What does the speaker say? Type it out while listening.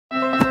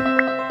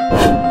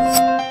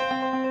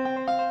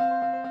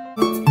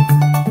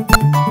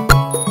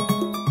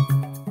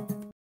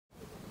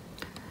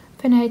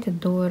في نهاية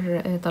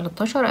الدور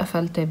 13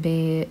 قفلت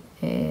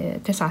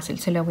ب9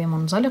 سلسلة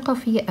ومنزلقة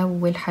في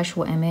أول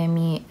حشو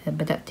أمامي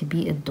بدأت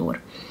بيه الدور.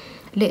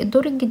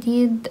 للدور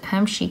الجديد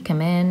همشي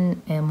كمان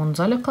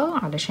منزلقة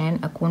علشان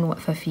أكون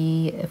واقفة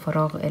في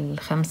فراغ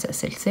ال5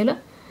 سلسلة.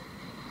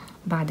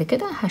 بعد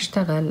كده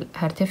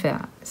هرتفع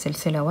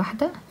سلسلة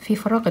واحدة في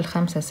فراغ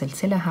ال5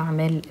 سلسلة،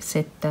 هعمل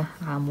 6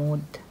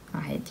 عمود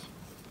عادي.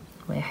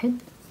 1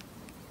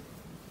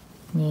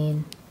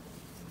 2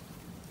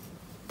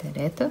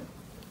 3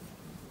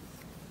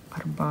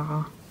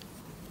 4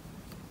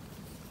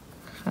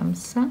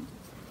 5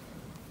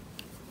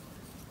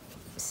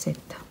 6.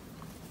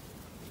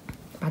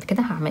 بعد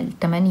كده هعمل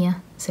 8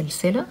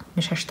 سلسلة.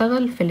 مش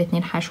هشتغل في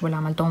الاتنين حشو اللي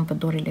عملتهم في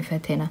الدور اللي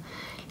فات هنا،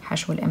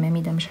 الحشو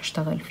الأمامي ده مش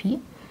هشتغل فيه.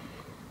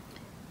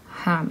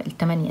 هعمل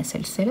 8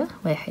 سلسلة،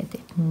 1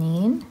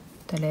 2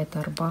 3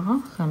 4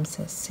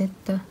 5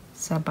 6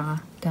 7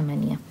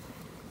 8.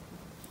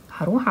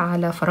 هروح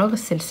على فراغ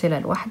السلسلة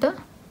الواحدة.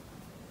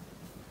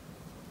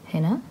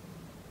 هنا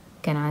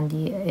كان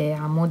عندي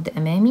عمود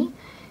أمامي،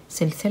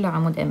 سلسلة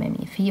عمود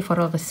أمامي، في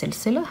فراغ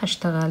السلسلة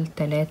هشتغل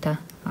 3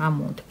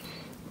 عمود.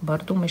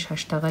 برضو مش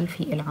هشتغل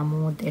في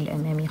العمود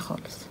الأمامي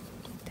خالص،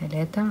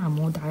 3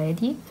 عمود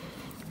عادي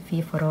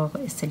في فراغ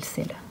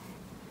السلسلة.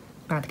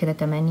 بعد كده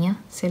 8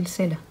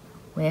 سلسلة،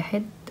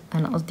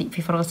 أنا قصدي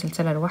في فراغ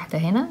السلسلة الواحدة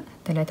هنا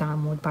 3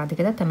 عمود. بعد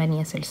كده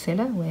 8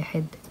 سلسلة،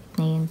 1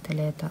 2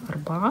 3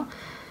 4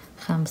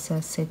 5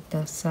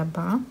 6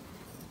 7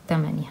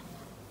 8.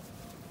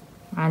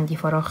 عندي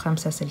فراغ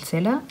 5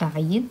 سلسلة،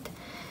 أعيد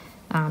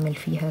أعمل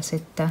فيها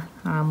 6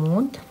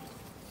 عمود،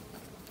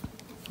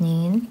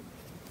 2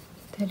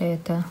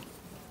 3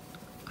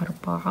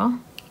 4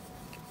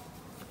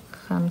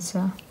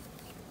 5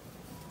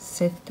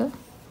 6.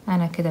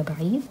 أنا كده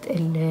بعيد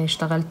اللي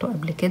اشتغلته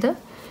قبل كده.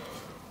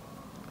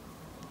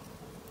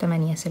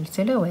 8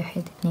 سلسلة،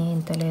 1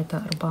 2 3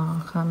 4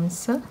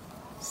 5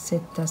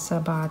 6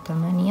 7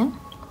 8.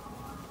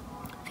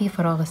 في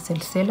فراغ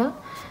السلسلة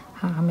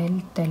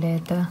هعمل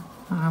 3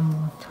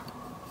 عمود،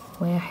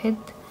 1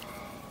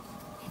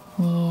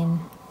 2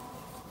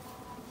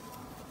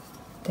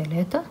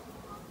 3.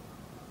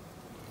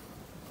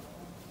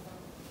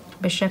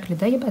 بالشكل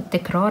ده يبقى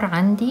التكرار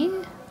عندي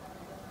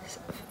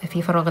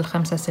في فراغ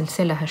ال5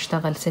 سلسلة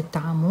هشتغل 6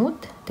 عمود،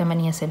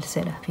 8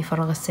 سلسلة في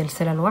فراغ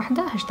السلسلة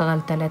الواحدة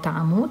هشتغل 3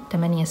 عمود،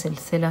 8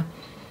 سلسلة،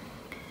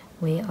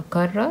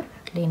 وأكرر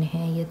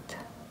لنهاية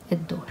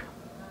الدور.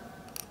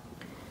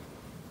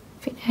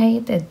 في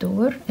نهاية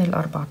الدور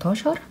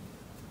 14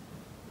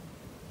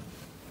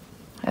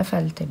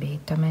 قفلت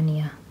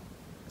ب8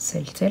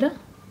 سلسلة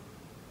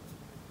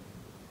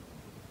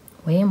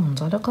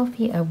ومنزلقة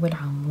في أول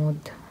عمود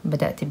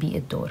بدأت بيه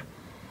الدور.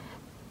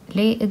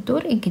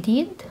 للدور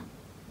الجديد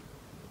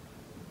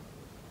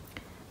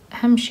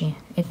همشي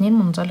 2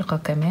 منزلقة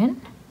كمان،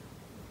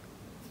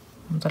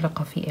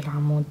 منزلقة في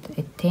العمود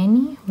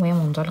التاني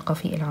ومنزلقة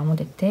في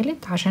العمود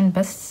التالت عشان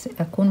بس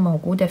أكون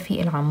موجودة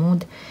في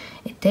العمود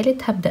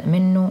التالت. هبدأ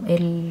منه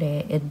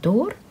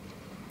الدور،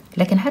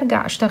 لكن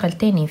هرجع أشتغل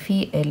تاني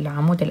في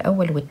العمود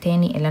الأول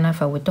والتاني اللي أنا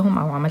فوتهم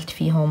أو عملت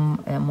فيهم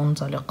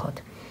منزلقات،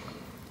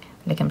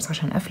 لكن بس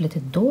عشان قفلة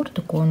الدور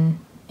تكون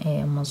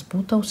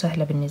مظبوطة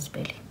وسهلة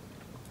بالنسبة لي.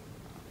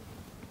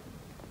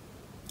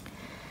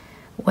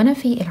 وأنا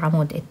في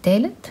العمود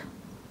التالت،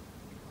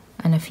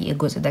 أنا في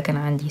الجزء ده كان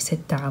عندي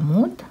 6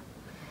 عمود.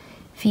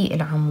 في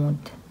العمود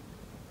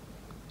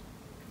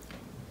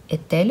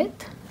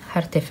التالت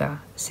هرتفع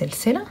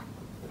سلسلة،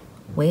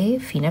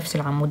 وفي نفس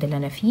العمود اللي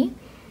أنا فيه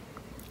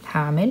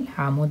هعمل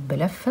عمود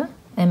بلفة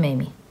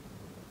أمامي.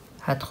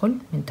 هدخل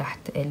من تحت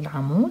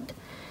العمود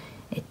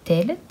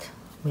التالت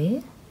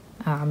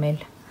وأعمل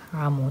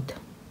عمود.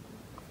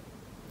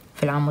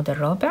 في العمود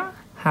الرابع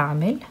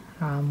هعمل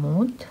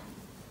عمود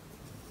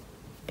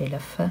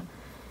بلفة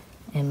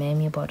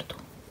أمامي برضو.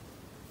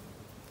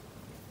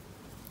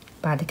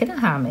 بعد كده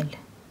هعمل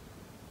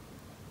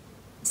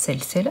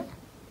سلسلة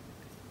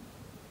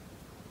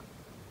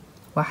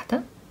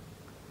واحدة،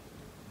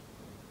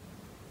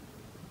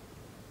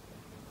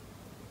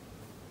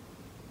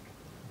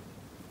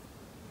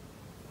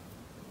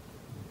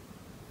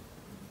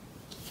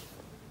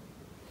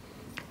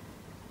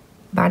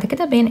 بعد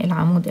كده بين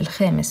العمود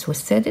الخامس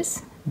والسادس،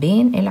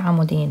 بين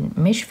العمودين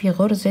مش في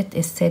غرزة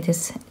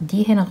السادس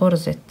دي، هنا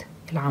غرزة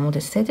العمود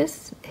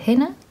السادس،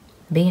 هنا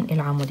بين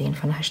العمودين،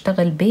 فأنا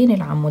هشتغل بين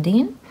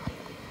العمودين.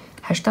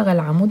 هشتغل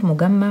عمود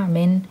مجمع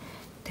من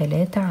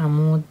 3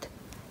 عمود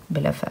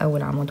بلفة.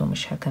 أول عمود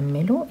ومش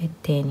هكمله،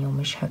 التاني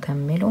ومش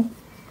هكمله،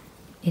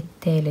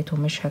 التالت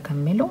ومش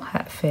هكمله،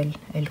 هقفل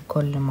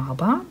الكل مع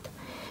بعض.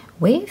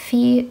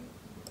 وفي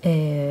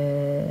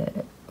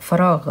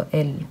فراغ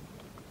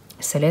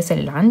السلاسل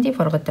اللي عندي،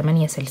 فراغ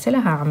 8 سلسلة،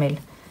 هعمل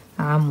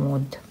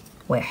عمود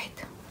واحد،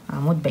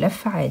 عمود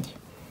بلفة عادي.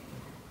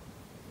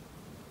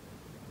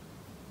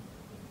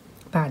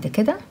 بعد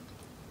كده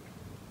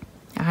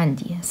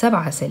عندي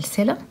 7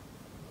 سلسلة،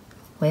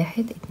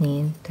 1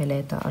 2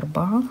 3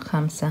 4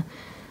 5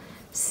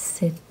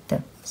 6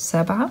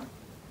 7.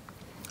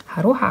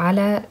 هروح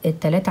على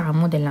ال3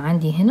 عمود اللي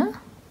عندي هنا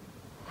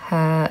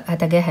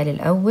هتجاهل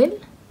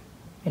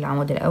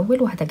العمود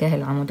الاول وهتجاهل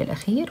العمود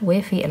الاخير،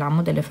 وفي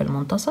العمود اللي في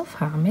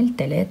المنتصف هعمل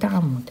 3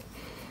 عمود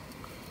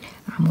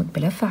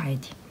بلفة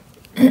عادي.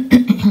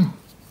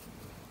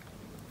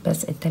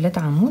 بس ال3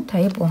 عمود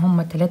هيبقوا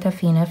هما 3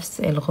 في نفس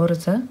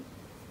الغرزة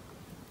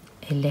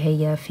اللي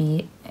هي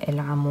في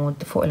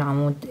العمود فوق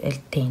العمود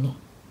التاني،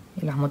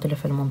 العمود اللي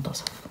في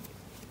المنتصف.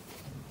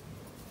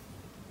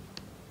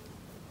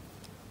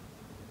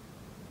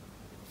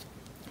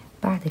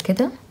 بعد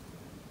كده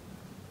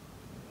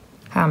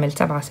هعمل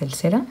 7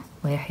 سلسلة،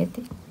 1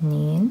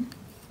 2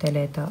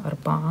 3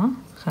 4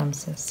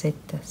 5 6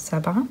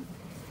 7.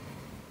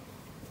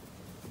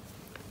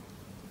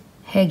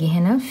 هاجي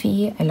هنا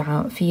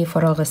في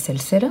فراغ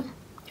السلسلة،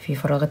 في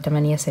فراغ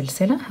ال8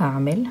 سلسلة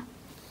هعمل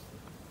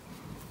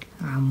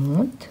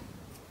عمود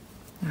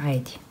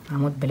عادي،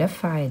 عمود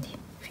بلفة عادي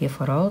في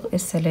فراغ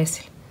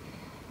السلاسل.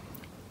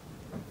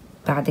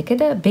 بعد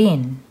كده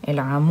بين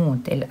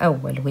العمود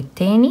الأول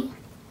والتاني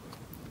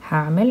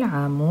هعمل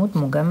عمود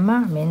مجمع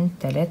من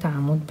 3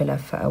 عمود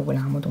بلفة. أول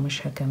عمود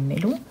ومش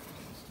هكمله،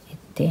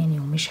 التاني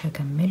ومش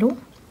هكمله،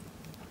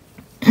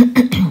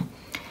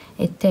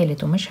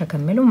 التالت ومش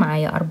هكمله.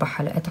 معايا 4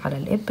 حلقات على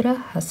الإبرة،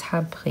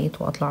 هسحب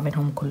خيط وأطلع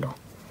منهم كلهم.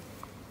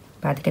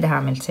 بعد كده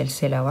هعمل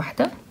سلسلة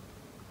واحدة،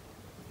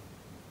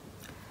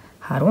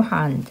 هروح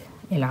عند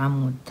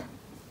العمود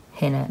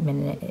هنا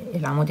من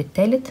العمود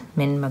التالت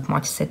من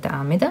مجموعة ال6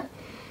 أعمدة،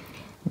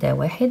 ده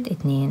 1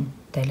 2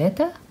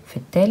 3. في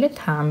التالت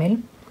هعمل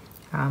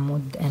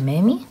عمود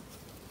أمامي،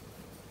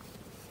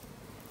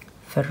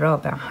 في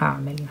الرابع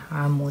هعمل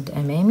عمود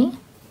أمامي.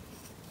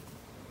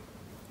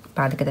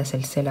 بعد كده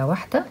سلسلة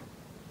واحدة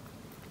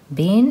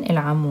بين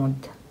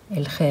العمود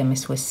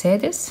الخامس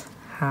والسادس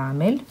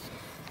هعمل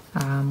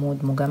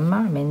عمود مجمع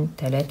من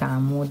 3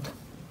 عمود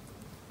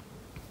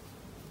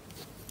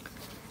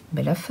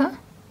بلفة.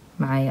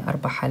 معايا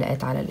 4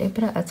 حلقات على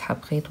الإبرة،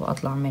 أسحب خيط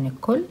وأطلع من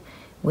الكل.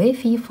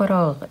 وفي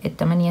فراغ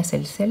ال8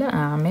 سلسلة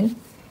أعمل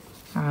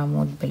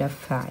عمود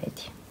بلفة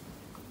عادي.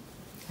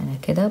 أنا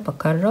كده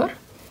بكرر،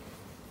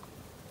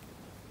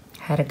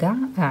 هرجع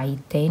أعيد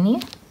تاني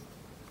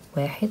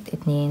 1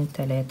 2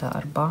 3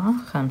 4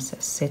 5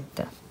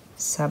 6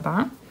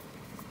 7.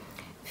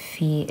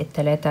 في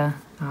ال3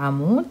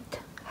 عمود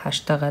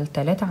هشتغل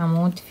 3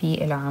 عمود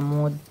في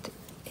العمود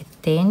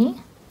التاني،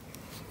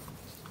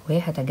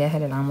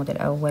 وهتجاهل العمود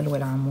الأول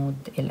والعمود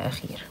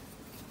الأخير.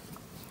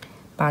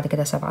 بعد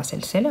كده 7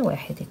 سلسلة،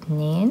 1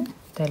 2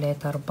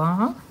 3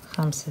 4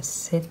 5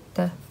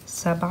 6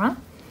 7.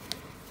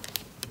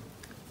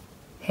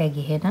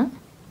 هاجي هنا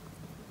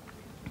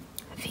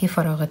في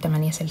فراغ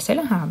 8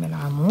 سلسلة هعمل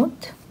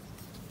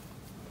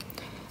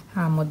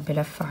عمود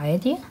بلفة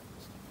عادي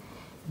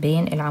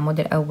بين العمود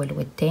الأول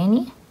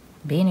والتاني.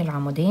 بين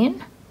العمودين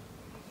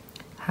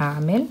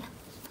هعمل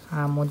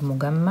عمود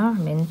مجمع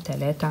من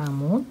 3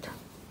 عمود.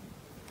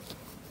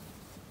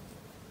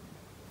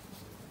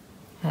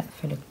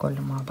 هقفل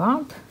الكل مع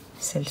بعض،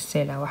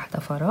 سلسلة واحدة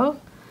فراغ.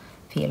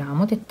 في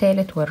العمود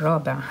الثالث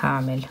والرابع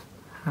هعمل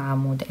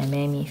عمود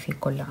أمامي في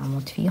كل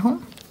عمود فيهم.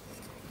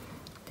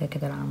 ده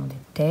كده العمود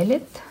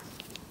الثالث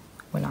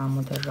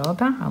والعمود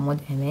الرابع، عمود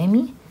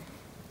أمامي،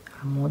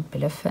 عمود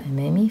بلفة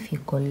أمامي في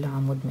كل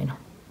عمود منهم.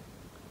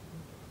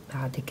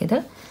 بعد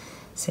كده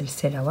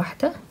سلسلة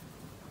واحدة،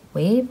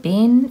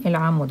 وبين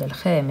العمود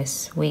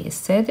الخامس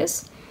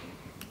والسادس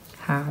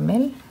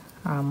هعمل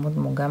عمود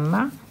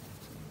مجمع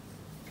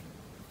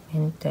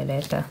من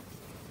 3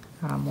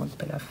 عمود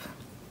بلفة.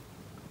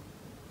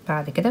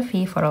 بعد كده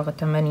في فراغ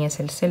 8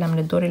 سلسلة من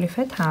الدور اللي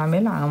فات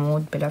هعمل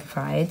عمود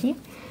بلفة عادي.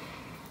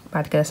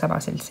 بعد كده 7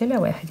 سلسلة،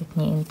 1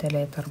 2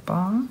 3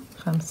 4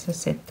 5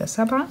 6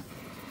 7.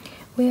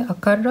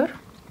 وأكرر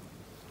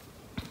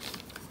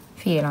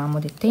في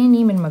العمود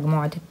التاني من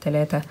مجموعة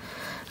ال3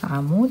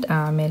 عمود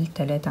أعمل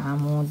 3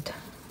 عمود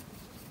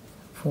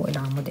فوق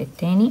العمود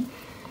التاني،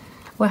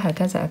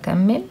 وهكذا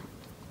أكمل.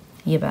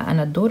 يبقى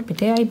أنا الدور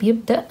بتاعي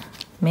بيبدأ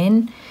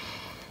من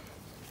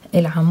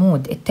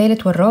العمود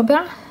الثالث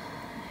والرابع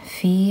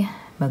في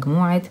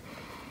مجموعة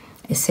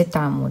ال6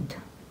 عمود.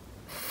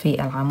 في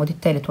العمود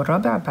الثالث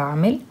والرابع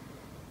بعمل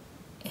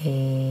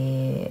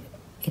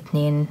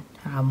 2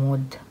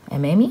 عمود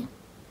أمامي،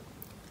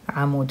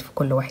 عمود في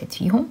كل واحد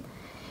فيهم.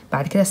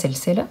 بعد كده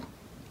سلسلة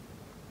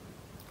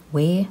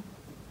وعمود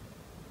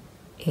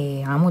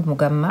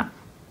مجمع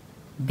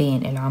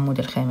بين العمود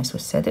الخامس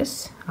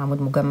والسادس،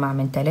 عمود مجمع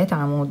من 3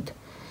 عمود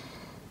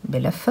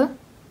بلفة.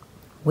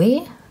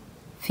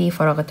 وفي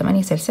فراغ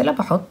 8 سلسلة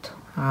بحط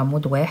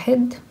عمود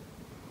واحد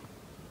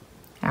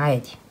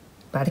عادي.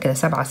 بعد كده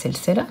 7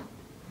 سلسلة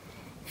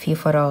في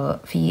فراغ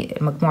في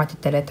مجموعة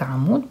ال3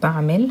 عمود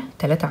بعمل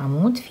 3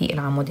 عمود في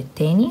العمود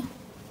التاني.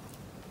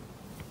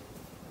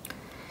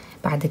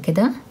 بعد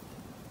كده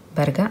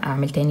برجع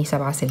اعمل تاني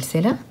 7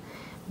 سلسلة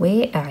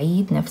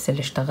واعيد نفس اللي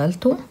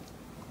اشتغلته،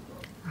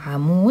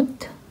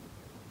 عمود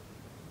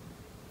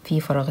في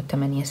فراغ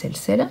 8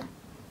 سلسلة،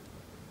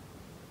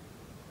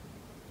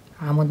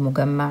 عمود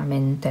مجمع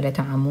من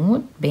 3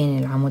 عمود بين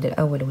العمود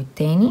الاول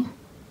والتاني،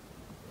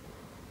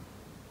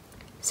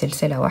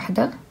 سلسلة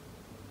واحدة،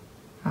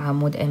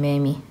 عمود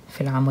امامي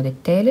في العمود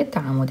الثالث،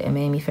 عمود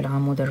امامي في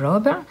العمود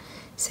الرابع،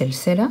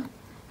 سلسلة،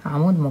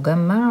 عمود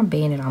مجمع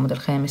بين العمود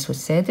الخامس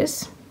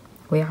والسادس،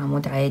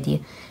 وعمود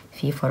عادي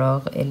في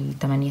فراغ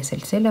ال8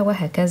 سلسلة،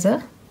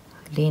 وهكذا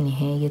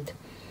لنهاية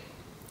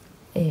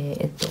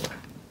الدور.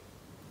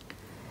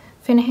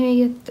 في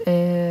نهاية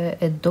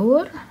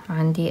الدور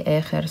عندي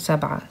آخر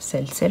 7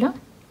 سلسلة،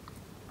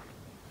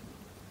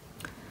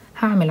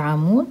 هعمل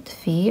عمود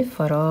في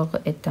فراغ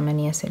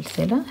ال8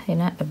 سلسلة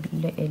هنا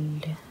قبل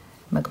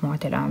مجموعة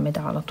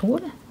الأعمدة على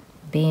طول.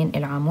 بين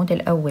العمود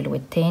الأول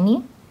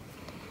والتاني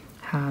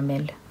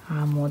هعمل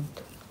عمود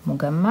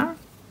مجمع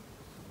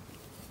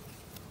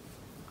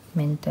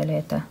من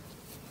 3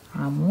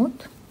 عمود.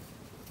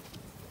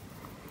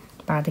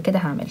 بعد كده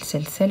هعمل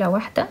سلسلة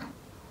واحدة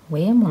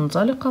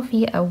ومنزلقة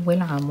في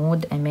أول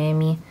عمود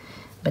أمامي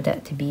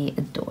بدأت بيه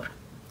الدور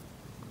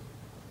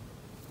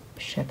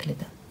بالشكل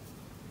ده.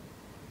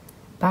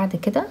 بعد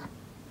كده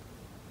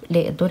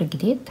للدور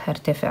الجديد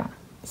هرتفع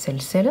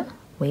سلسلة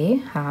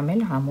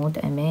وهعمل عمود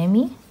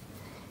أمامي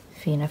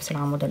في نفس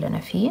العمود اللي أنا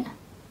فيه،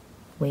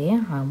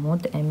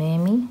 وعمود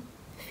أمامي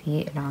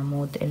في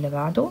العمود اللي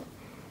بعده.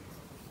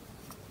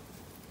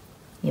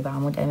 يبقى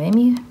عمود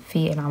أمامي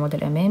في العمود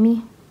الأمامي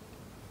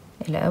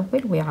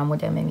الأول،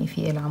 وعمود أمامي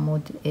في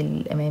العمود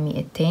الأمامي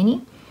التاني.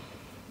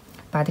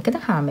 بعد كده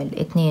هعمل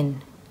 2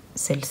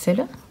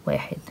 سلسلة،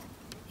 1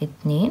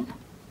 2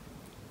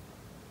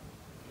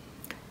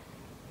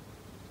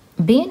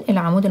 بين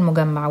العمود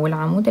المجمع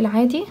والعمود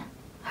العادي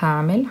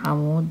هعمل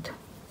عمود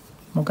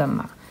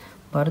مجمع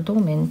برضو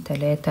من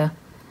 3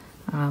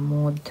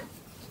 عمود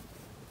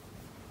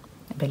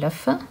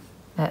بلفة.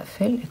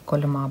 اقفل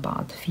الكل مع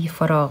بعض. في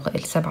فراغ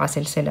ال7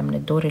 سلسلة من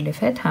الدور اللي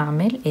فات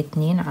هعمل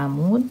 2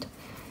 عمود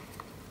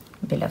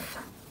بلفة.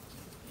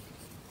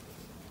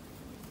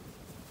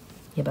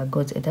 يبقى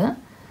الجزء ده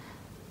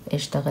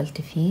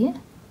اشتغلت فيه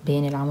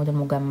بين العمود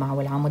المجمع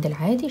والعمود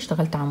العادي،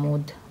 اشتغلت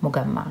عمود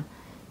مجمع.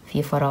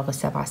 في فراغ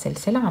ال7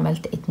 سلسلة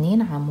عملت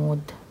 2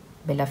 عمود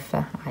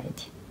بلفة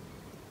عادي.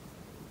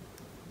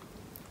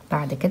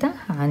 بعد كده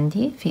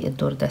عندي في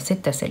الدور ده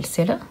 6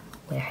 سلسلة،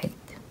 1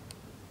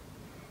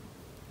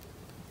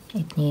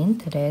 2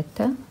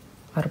 3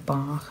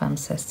 4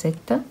 5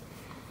 6.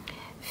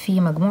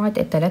 في مجموعة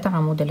ال3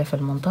 عمود اللي في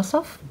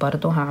المنتصف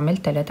برضو هعمل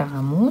 3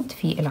 عمود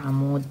في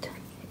العمود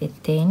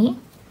التاني.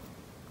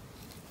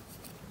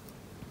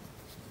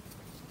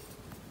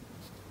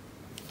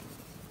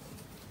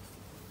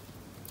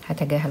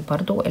 هتجاهل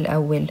برضو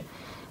الأول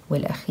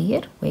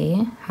والأخير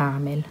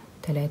وهعمل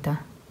 3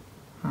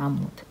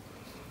 عمود.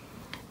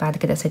 بعد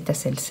كده 6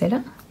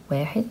 سلسلة،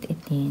 1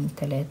 2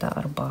 3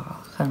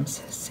 4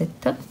 5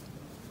 6.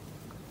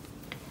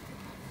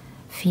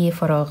 في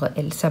فراغ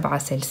ال7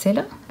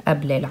 سلسلة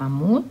قبل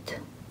العمود،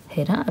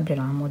 هنا قبل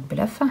العمود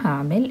بلفة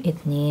هعمل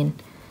 2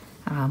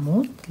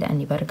 عمود،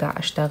 لأني برجع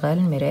أشتغل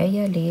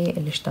مراية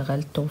للي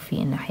اشتغلته في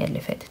الناحية اللي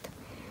فاتت.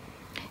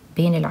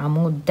 بين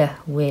العمود ده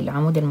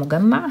والعمود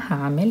المجمع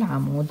هعمل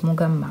عمود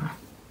مجمع.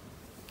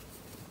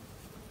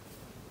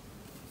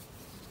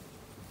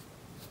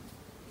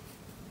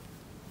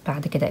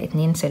 بعد كده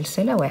 2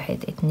 سلسلة،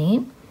 1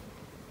 2.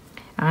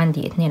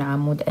 عندي 2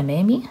 عمود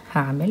أمامي،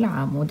 هعمل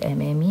عمود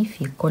أمامي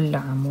في كل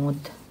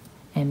عمود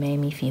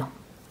أمامي فيهم.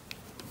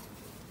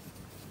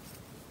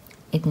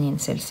 2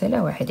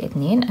 سلسلة، 1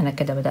 2. أنا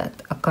كده بدأت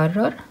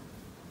أكرر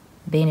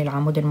بين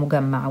العمود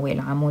المجمع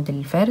والعمود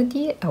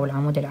الفردي أو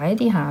العمود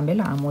العادي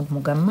هعمل عمود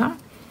مجمع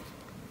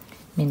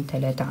من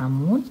 3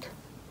 عمود.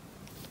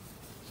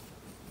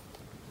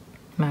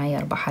 معايا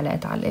 4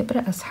 حلقات على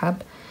الإبرة، أسحب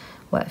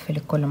وأقفل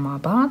الكل مع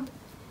بعض.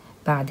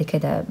 بعد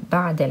كده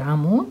بعد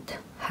العمود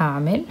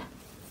هعمل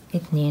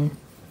 2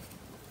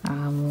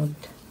 عمود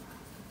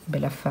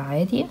بلفة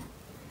عادي.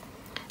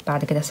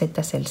 بعد كده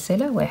 6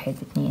 سلسلة، 1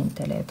 2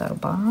 3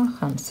 4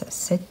 5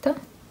 6.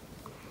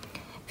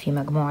 في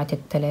مجموعة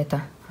ال3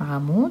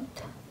 عمود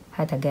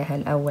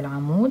هتجاهل أول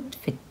عمود،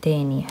 في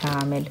التاني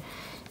هعمل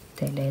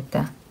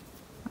 3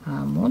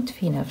 عمود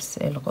في نفس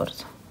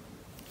الغرزة.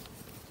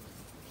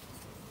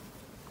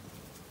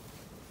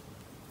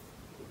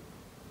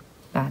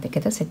 بعد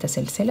كده 6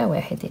 سلسلة،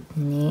 1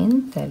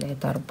 2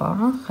 3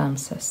 4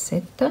 5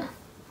 6.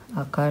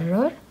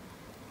 أكرر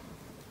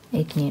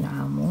 2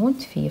 عمود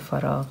في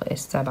فراغ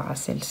ال7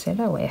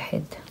 سلسلة،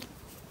 1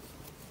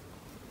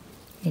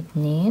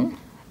 2.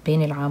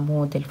 بين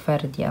العمود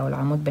الفردي أو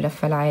العمود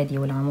بلفة العادي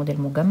والعمود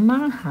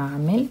المجمع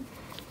هعمل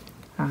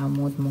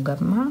عمود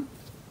مجمع.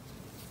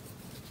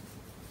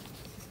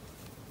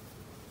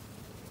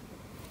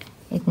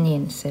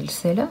 2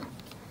 سلسلة،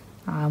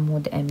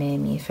 عمود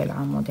أمامي في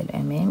العمود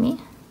الأمامي،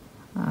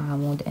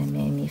 عمود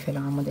أمامي في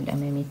العمود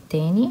الأمامي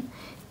التاني.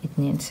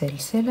 2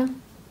 سلسلة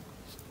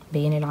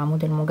بين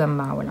العمود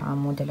المجمع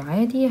والعمود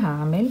العادي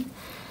هعمل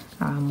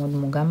عمود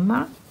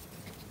مجمع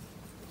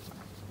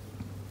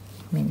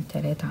من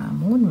 3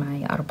 عمود.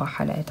 معايا 4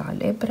 حلقات على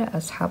الإبرة،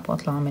 أسحب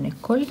وأطلع من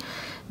الكل.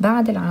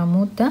 بعد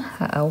العمود ده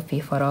أو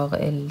في فراغ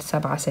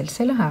ال7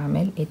 سلسلة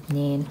هعمل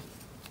 2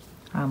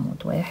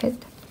 عمود، 1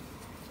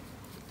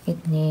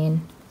 2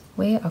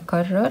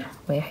 واكرر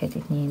 1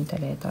 2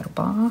 3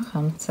 4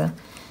 5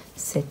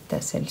 6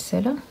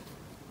 سلسلة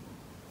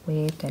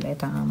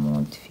و3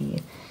 عمود في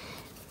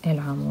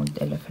العمود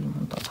اللي في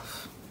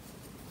المنتصف،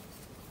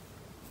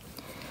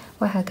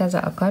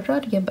 وهكذا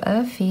اكرر.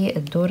 يبقى في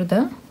الدور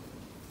ده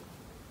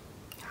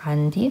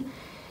عندي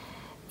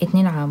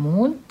 2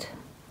 عمود،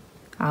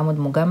 عمود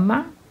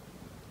مجمع،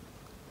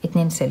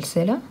 2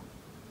 سلسلة،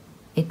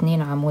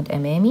 2 عمود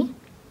امامي،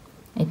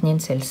 2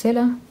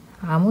 سلسلة،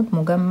 عمود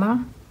مجمع،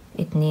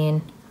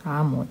 2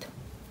 عمود.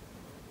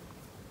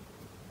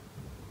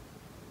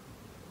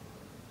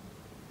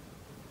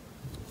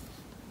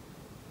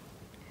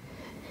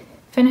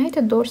 في نهاية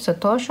الدور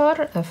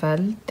 16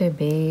 قفلت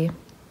ب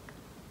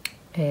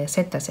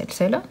 6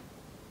 سلسلة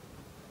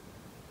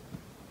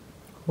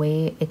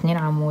و2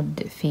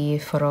 عمود في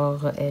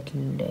فراغ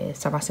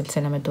ال7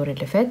 سلسلة من الدور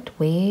اللي فات،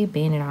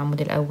 وبين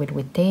العمود الاول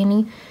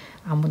والتاني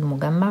عمود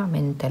مجمع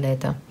من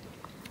 3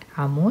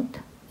 عمود،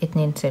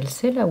 2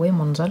 سلسلة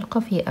ومنزلقة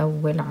في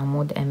اول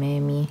عمود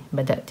امامي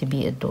بدأت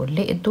بيه الدور.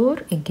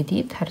 للدور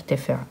الجديد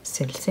هرتفع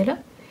سلسلة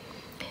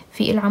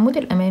في العمود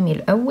الامامي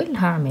الاول،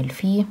 هعمل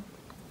فيه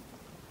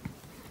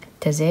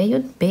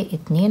تزايد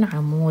ب2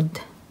 عمود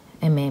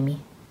امامي،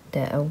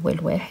 ده اول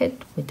واحد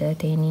وده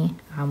تاني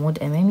عمود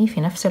امامي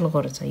في نفس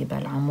الغرزة. يبقى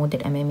العمود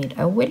الامامي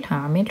الاول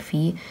هعمل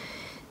فيه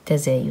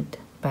تزايد،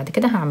 بعد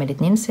كده هعمل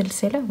 2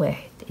 سلسلة، 1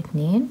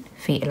 2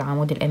 في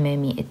العمود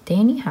الامامي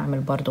التاني هعمل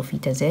برضو فيه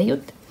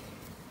تزايد،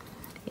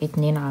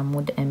 2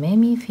 عمود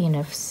امامي في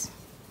نفس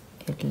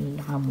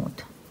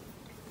العمود.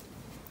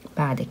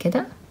 بعد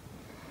كده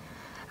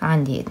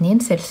عندي 2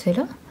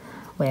 سلسلة،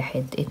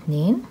 1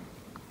 2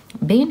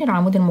 بين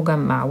العمود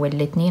المجمع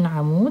والاتنين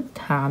عمود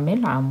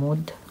هعمل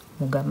عمود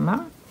مجمع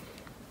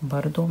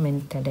برضو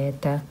من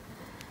 3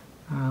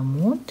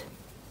 عمود.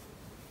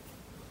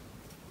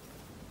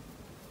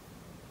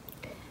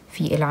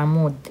 في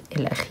العمود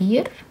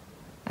الاخير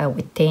او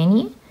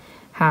التاني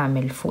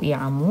هعمل فوقيه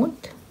عمود،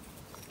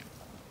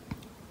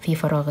 في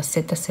فراغ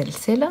ال6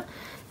 سلسلة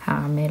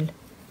هعمل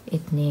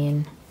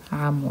 2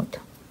 عمود.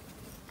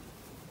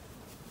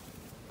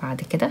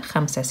 بعد كده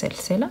 5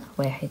 سلسلة،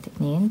 1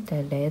 2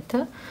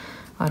 3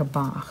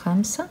 4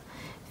 5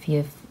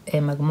 في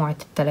مجموعة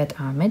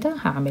ال3 أعمدة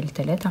هعمل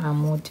 3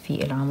 عمود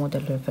في العمود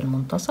اللي في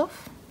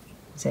المنتصف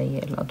زي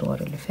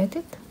الأدوار اللي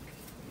فاتت.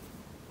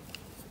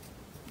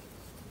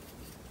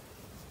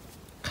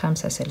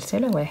 5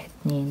 سلسلة، 1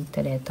 2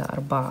 3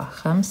 4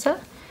 5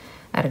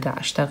 أرجع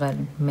أشتغل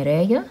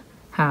مراية،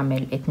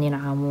 هعمل 2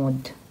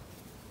 عمود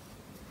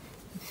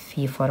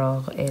في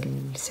فراغ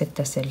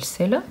ال6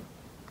 سلسلة،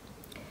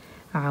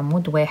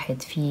 عمود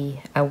واحد في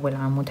أول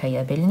عمود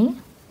هيقابلني،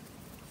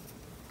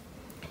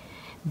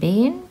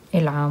 بين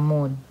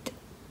العمود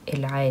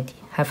العادي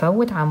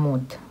هفوت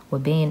عمود،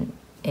 وبين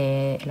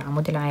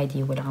العمود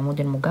العادي والعمود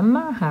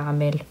المجمع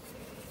هعمل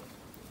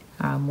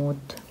عمود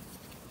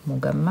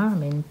مجمع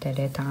من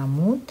 3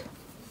 عمود.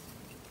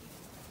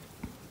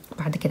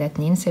 بعد كده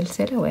 2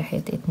 سلسلة،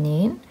 1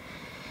 2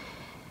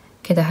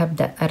 كده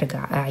هبدأ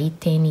أرجع أعيد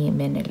تاني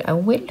من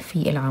الأول.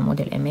 في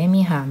العمود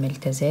الأمامي هعمل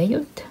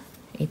تزايد،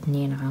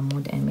 2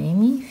 عمود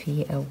أمامي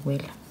في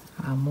أول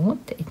عمود،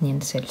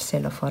 2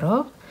 سلسلة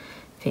فراغ.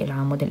 في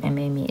العمود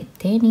الأمامي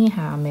التاني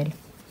هعمل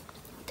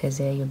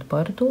تزايد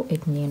برضو،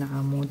 2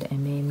 عمود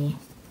أمامي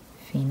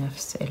في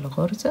نفس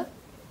الغرزة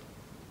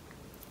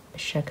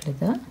بالشكل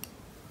ده،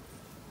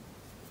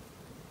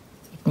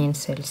 2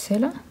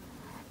 سلسلة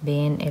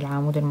بين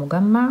العمود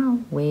المجمع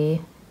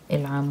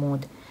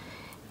والعمود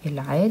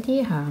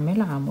العادي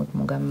هعمل عمود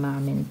مجمع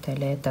من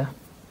 3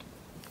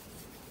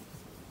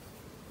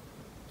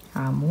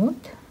 عمود.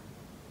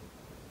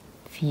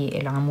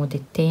 في العمود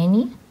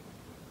التاني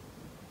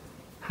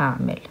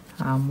هعمل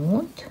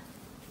عمود،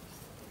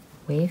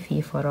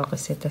 وفي فراغ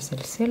 6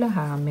 سلسلة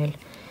هعمل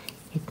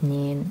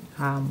 2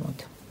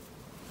 عمود.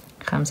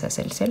 5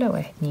 سلسلة،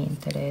 1 2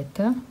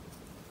 3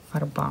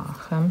 4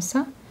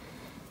 5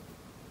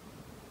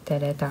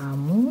 3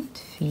 عمود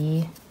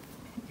في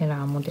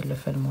العمود اللي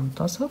في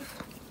المنتصف،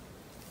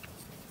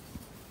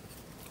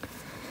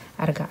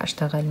 ارجع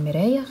اشتغل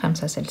مراية.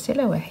 5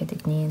 سلسلة، 1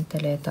 2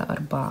 3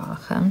 4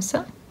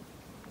 5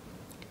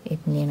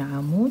 2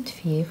 عمود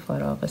في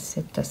فراغ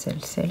ال6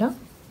 سلسلة.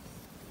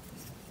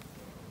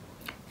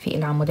 في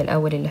العمود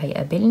الاول اللي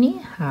هيقابلني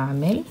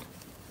هعمل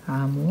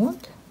عمود،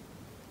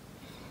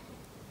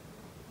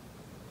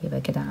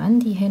 يبقى كده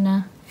عندي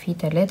هنا في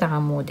 3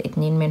 عمود،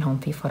 2 منهم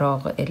في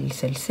فراغ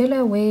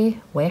السلسلة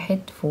وواحد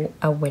فوق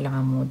اول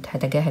عمود.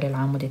 هتجاهل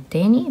العمود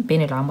التاني،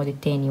 بين العمود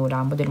التاني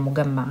والعمود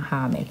المجمع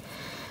هعمل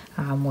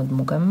عمود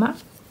مجمع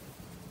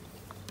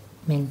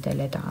من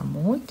 3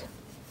 عمود،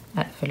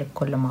 اقفل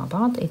الكل مع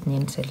بعض،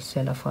 2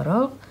 سلسلة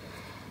فراغ.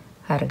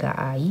 هرجع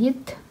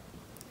اعيد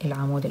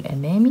العمود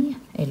الامامي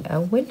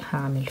الاول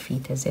هعمل فيه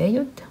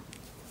تزايد،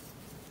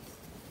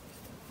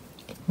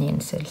 2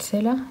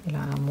 سلسلة.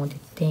 العمود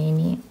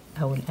التاني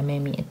او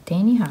الامامي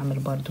التاني هعمل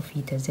برضو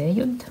فيه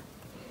تزايد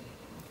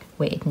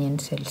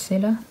و2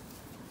 سلسلة،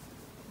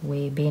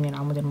 وبين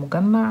العمود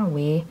المجمع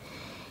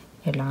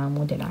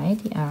العمود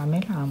العادي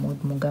اعمل عمود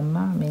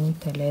مجمع من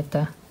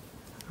 3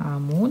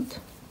 عمود.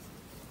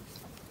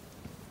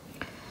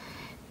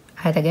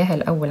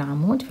 هتجاهل اول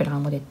عمود. في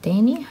العمود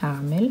التاني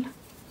هعمل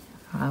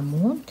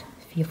عمود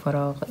في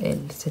فراغ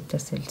ال6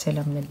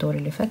 سلسلة من الدور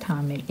اللي فات،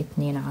 هعمل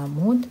 2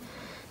 عمود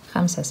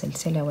 5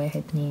 سلسلة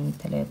 1 2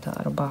 3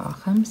 4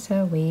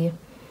 5 و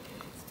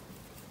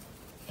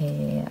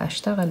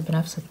اشتغل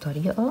بنفس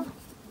الطريقة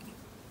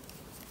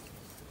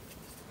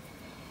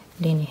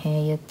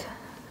لنهاية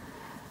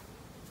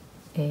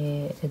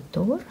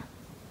الدور.